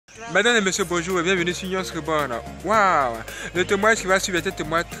Madame et monsieur, bonjour et bienvenue sur REBORN. Waouh! Le témoignage qui va suivre est un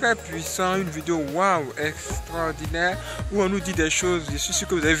témoignage très puissant, une vidéo waouh, extraordinaire, où on nous dit des choses. Je suis sûr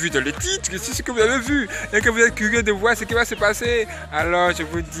que vous avez vu dans le titre, je suis sûr que vous avez vu et que vous êtes curieux de voir ce qui va se passer. Alors je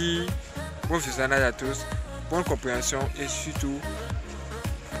vous dis bon visionnage à tous, bonne compréhension et surtout,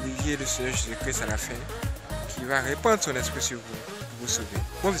 n'oubliez le Seigneur Jésus-Christ à la fin qui va répandre son esprit sur vous. Vous sauver.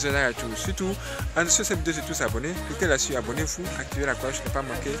 Bon visionnage à tous. Surtout, en dessous de cette vidéo, surtout s'abonner. Cliquez là-dessus, abonnez-vous, activez la cloche, ne pas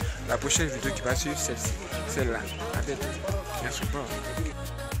manquer la prochaine vidéo qui va suivre celle-ci. Celle-là. À bientôt. Merci beaucoup.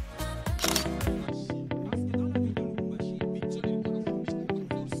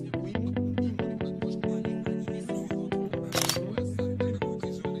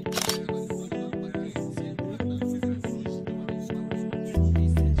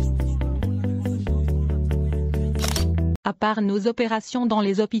 À part nos opérations dans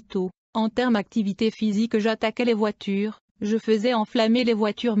les hôpitaux, en termes activité physique, j'attaquais les voitures, je faisais enflammer les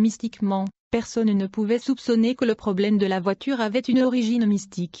voitures mystiquement. Personne ne pouvait soupçonner que le problème de la voiture avait une origine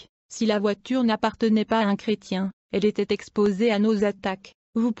mystique. Si la voiture n'appartenait pas à un chrétien, elle était exposée à nos attaques.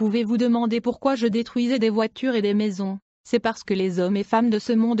 Vous pouvez vous demander pourquoi je détruisais des voitures et des maisons. C'est parce que les hommes et femmes de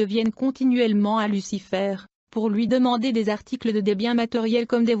ce monde viennent continuellement à Lucifer, pour lui demander des articles de des biens matériels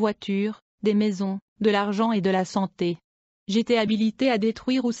comme des voitures, des maisons, de l'argent et de la santé. J'étais habilité à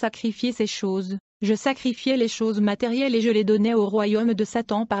détruire ou sacrifier ces choses. Je sacrifiais les choses matérielles et je les donnais au royaume de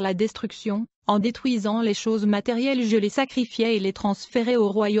Satan par la destruction. En détruisant les choses matérielles, je les sacrifiais et les transférais au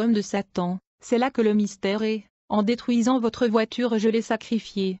royaume de Satan. C'est là que le mystère est. En détruisant votre voiture, je l'ai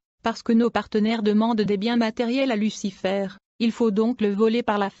sacrifiée. Parce que nos partenaires demandent des biens matériels à Lucifer, il faut donc le voler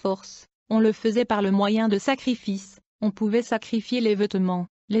par la force. On le faisait par le moyen de sacrifice. On pouvait sacrifier les vêtements,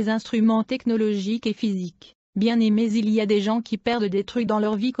 les instruments technologiques et physiques. Bien aimés, il y a des gens qui perdent des trucs dans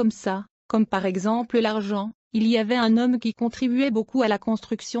leur vie comme ça, comme par exemple l'argent. Il y avait un homme qui contribuait beaucoup à la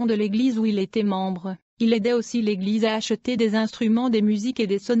construction de l'église où il était membre. Il aidait aussi l'église à acheter des instruments, des musiques et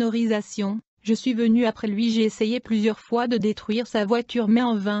des sonorisations. Je suis venu après lui, j'ai essayé plusieurs fois de détruire sa voiture mais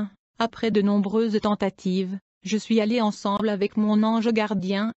en vain. Après de nombreuses tentatives, je suis allé ensemble avec mon ange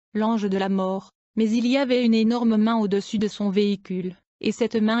gardien, l'ange de la mort. Mais il y avait une énorme main au-dessus de son véhicule, et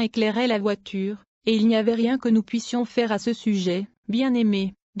cette main éclairait la voiture. Et il n'y avait rien que nous puissions faire à ce sujet,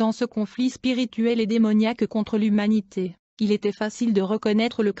 bien-aimés. Dans ce conflit spirituel et démoniaque contre l'humanité, il était facile de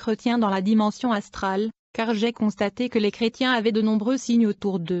reconnaître le chrétien dans la dimension astrale, car j'ai constaté que les chrétiens avaient de nombreux signes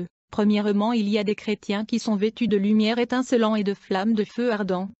autour d'eux. Premièrement, il y a des chrétiens qui sont vêtus de lumière étincelant et de flammes de feu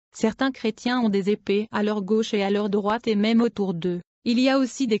ardent. Certains chrétiens ont des épées à leur gauche et à leur droite et même autour d'eux. Il y a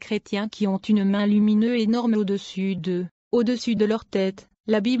aussi des chrétiens qui ont une main lumineuse énorme au-dessus d'eux, au-dessus de leur tête.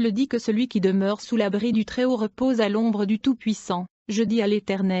 La Bible dit que celui qui demeure sous l'abri du Très-Haut repose à l'ombre du Tout-Puissant. Je dis à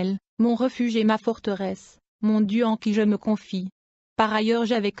l'Éternel, mon refuge et ma forteresse, mon Dieu en qui je me confie. Par ailleurs,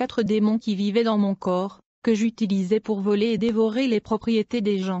 j'avais 4 démons qui vivaient dans mon corps, que j'utilisais pour voler et dévorer les propriétés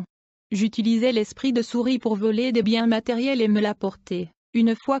des gens. J'utilisais l'esprit de souris pour voler des biens matériels et me l'apporter.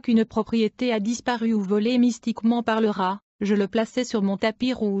 Une fois qu'une propriété a disparu ou volé mystiquement par le rat, je le plaçais sur mon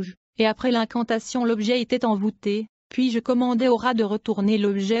tapis rouge, et après l'incantation l'objet était envoûté. Puis je commandais au rat de retourner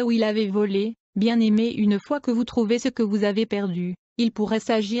l'objet où il avait volé. Bien-aimé, une fois que vous trouvez ce que vous avez perdu, il pourrait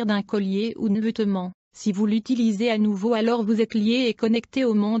s'agir d'un collier ou d'un vêtement. Si vous l'utilisez à nouveau, alors vous êtes lié et connecté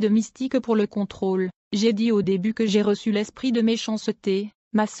au monde mystique pour le contrôle. J'ai dit au début que j'ai reçu l'esprit de méchanceté.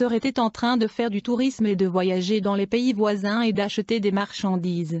 Ma sœur était en train de faire du tourisme et de voyager dans les pays voisins et d'acheter des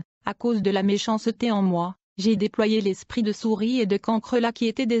marchandises. À cause de la méchanceté en moi, j'ai déployé l'esprit de souris et de cancre là qui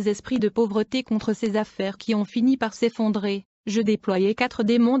étaient des esprits de pauvreté contre ces affaires qui ont fini par s'effondrer. Je déployais 4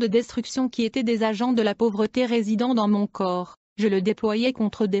 démons de destruction qui étaient des agents de la pauvreté résidant dans mon corps. Je le déployais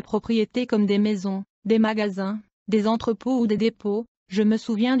contre des propriétés comme des maisons, des magasins, des entrepôts ou des dépôts. Je me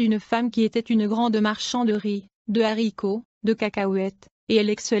souviens d'une femme qui était une grande marchande de riz, de haricots, de cacahuètes, et elle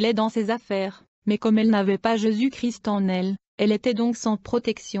excellait dans ses affaires. Mais comme elle n'avait pas Jésus-Christ en elle, elle était donc sans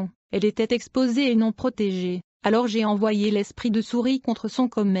protection. Elle était exposée et non protégée, alors j'ai envoyé l'esprit de souris contre son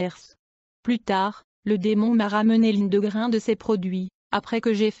commerce. Plus tard, le démon m'a ramené l'une de grain de ses produits. Après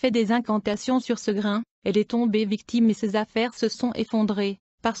que j'ai fait des incantations sur ce grain, elle est tombée victime et ses affaires se sont effondrées,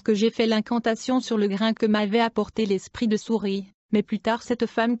 parce que j'ai fait l'incantation sur le grain que m'avait apporté l'esprit de souris. Mais plus tard, cette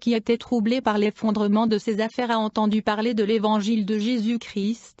femme qui était troublée par l'effondrement de ses affaires a entendu parler de l'évangile de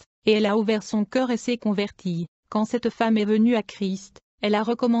Jésus-Christ, et elle a ouvert son cœur et s'est convertie. Quand cette femme est venue à Christ, elle a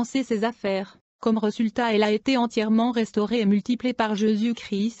recommencé ses affaires. Comme résultat, elle a été entièrement restaurée et multipliée par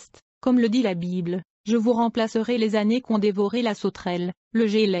Jésus-Christ. Comme le dit la Bible, je vous remplacerai les années qu'ont dévoré la sauterelle, le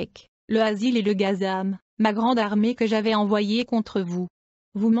gélec, le asile et le gazam, ma grande armée que j'avais envoyée contre vous.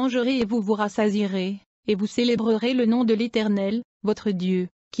 Vous mangerez et vous vous rassasierez, et vous célébrerez le nom de l'Éternel, votre Dieu.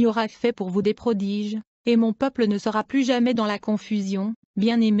 qui aura fait pour vous des prodiges, et mon peuple ne sera plus jamais dans la confusion.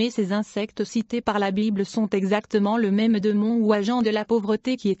 Bien-aimés, ces insectes cités par la Bible sont exactement le même démon ou agent de la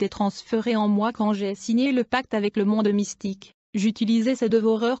pauvreté qui était transféré en moi quand j'ai signé le pacte avec le monde mystique. J'utilisais ces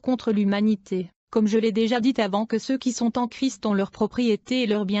dévoreurs contre l'humanité, comme je l'ai déjà dit avant, que ceux qui sont en Christ ont leurs propriétés et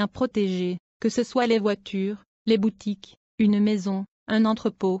leurs biens protégés, que ce soit les voitures, les boutiques, une maison, un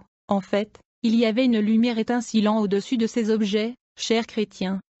entrepôt. En fait, il y avait une lumière étincelant au-dessus de ces objets. Chers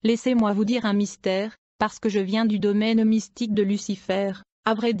chrétiens, laissez-moi vous dire un mystère, parce que je viens du domaine mystique de Lucifer.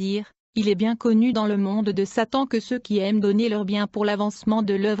 À vrai dire, il est bien connu dans le monde de Satan que ceux qui aiment donner leurs biens pour l'avancement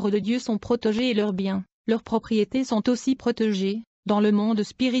de l'œuvre de Dieu sont protégés et leurs biens, leurs propriétés sont aussi protégées. Dans le monde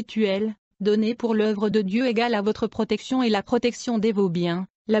spirituel, donner pour l'œuvre de Dieu égale à votre protection et la protection de vos biens.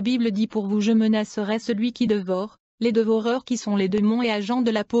 La Bible dit: pour vous je menacerai celui qui dévore, les dévoreurs qui sont les démons et agents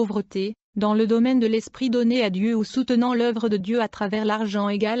de la pauvreté. Dans le domaine de l'esprit, donné à Dieu ou soutenant l'œuvre de Dieu à travers l'argent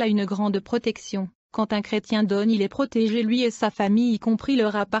égale à une grande protection. Quand un chrétien donne, il est protégé, lui et sa famille, y compris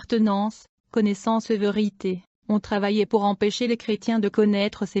leur appartenance, connaissance et vérité. On travaillait pour empêcher les chrétiens de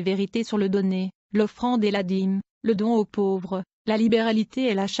connaître ces vérités sur le donner, l'offrande et la dîme, le don aux pauvres, la libéralité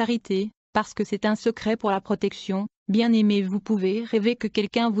et la charité, parce que c'est un secret pour la protection. Bien-aimés, vous pouvez rêver que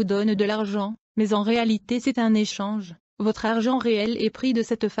quelqu'un vous donne de l'argent, mais en réalité c'est un échange. Votre argent réel est pris de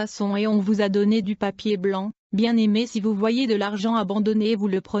cette façon et on vous a donné du papier blanc. Bien-aimés, si vous voyez de l'argent abandonné, vous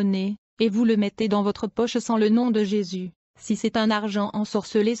le prenez, et vous le mettez dans votre poche sans le nom de Jésus. Si c'est un argent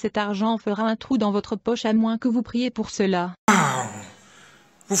ensorcelé, cet argent fera un trou dans votre poche à moins que vous priez pour cela. Wow.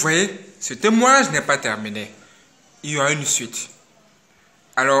 Vous voyez, ce témoignage n'est pas terminé. Il y aura une suite.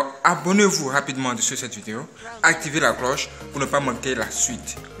 Alors, abonnez-vous rapidement sur cette vidéo, activez la cloche pour ne pas manquer la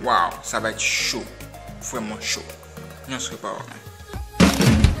suite. Waouh, ça va être chaud, vraiment chaud. On se reparle.